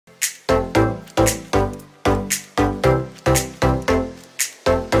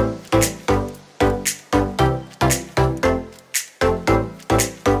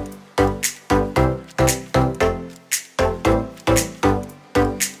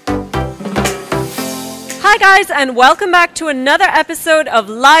Hi guys, and welcome back to another episode of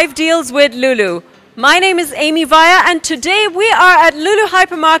Live Deals with Lulu. My name is Amy Vaya, and today we are at Lulu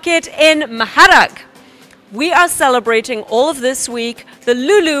Hypermarket in Maharag. We are celebrating all of this week the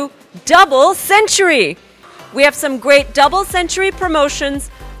Lulu Double Century. We have some great Double Century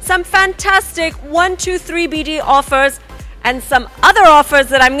promotions, some fantastic 1-2-3 BD offers, and some other offers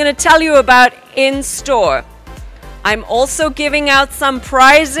that I'm going to tell you about in store. I'm also giving out some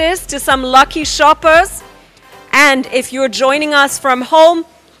prizes to some lucky shoppers. And if you're joining us from home,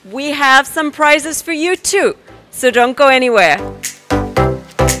 we have some prizes for you too. So don't go anywhere.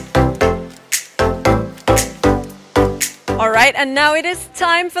 All right, and now it is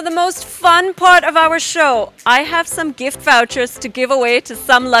time for the most fun part of our show. I have some gift vouchers to give away to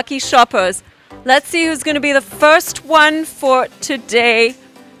some lucky shoppers. Let's see who's going to be the first one for today.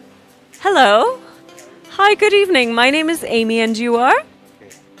 Hello. Hi, good evening. My name is Amy, and you are?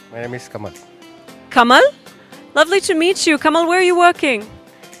 Okay. My name is Kamal. Kamal? Lovely to meet you. Kamal, where are you working?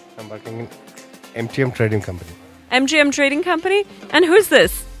 I'm working in MGM Trading Company. MGM Trading Company? And who's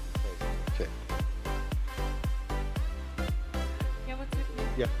this?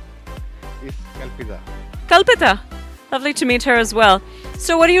 Yeah, it's Kalpita. Kalpita. Lovely to meet her as well.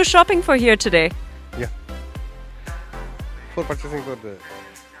 So what are you shopping for here today? Yeah. For purchasing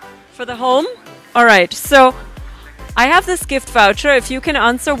For the home? All right. So I have this gift voucher if you can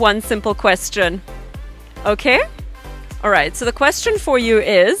answer one simple question. Okay? All right. So the question for you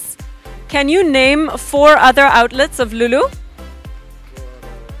is, can you name 4 other outlets of Lulu?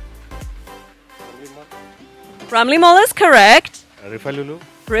 Ramli Mall is correct. Rifa Lulu.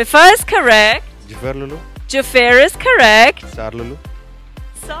 Rifa is correct. Jafar Lulu. Jafar is correct. Sar Lulu.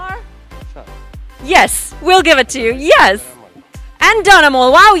 Sar? Yes, we'll give it to you. Yes. And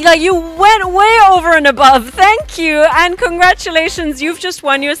Danamol. Wow, you went way over and above. Thank you. And congratulations. You've just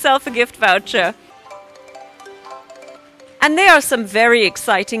won yourself a gift voucher. And there are some very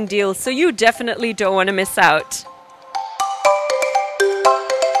exciting deals, so you definitely don't want to miss out.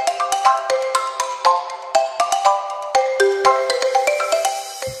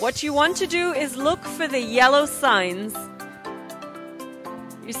 What you want to do is look for the yellow signs.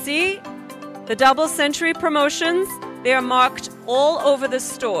 You see? The Double Century promotions, they are marked all over the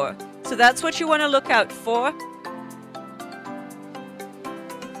store. So that's what you want to look out for.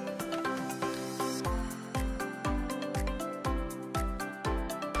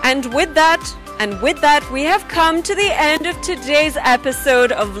 And with that, we have come to the end of today's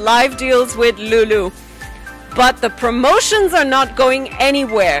episode of Live Deals with Lulu. But the promotions are not going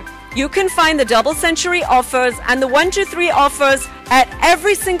anywhere. You can find the Double Century offers and the 1-2-3 offers at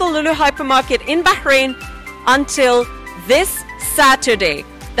every single Lulu hypermarket in Bahrain until this Saturday.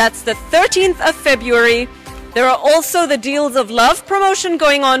 That's the 13th of February. There are also the Deals of Love promotion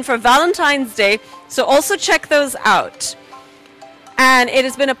going on for Valentine's Day, so also check those out. And it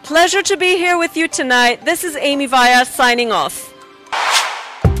has been a pleasure to be here with you tonight. This is Amy Vaya signing off.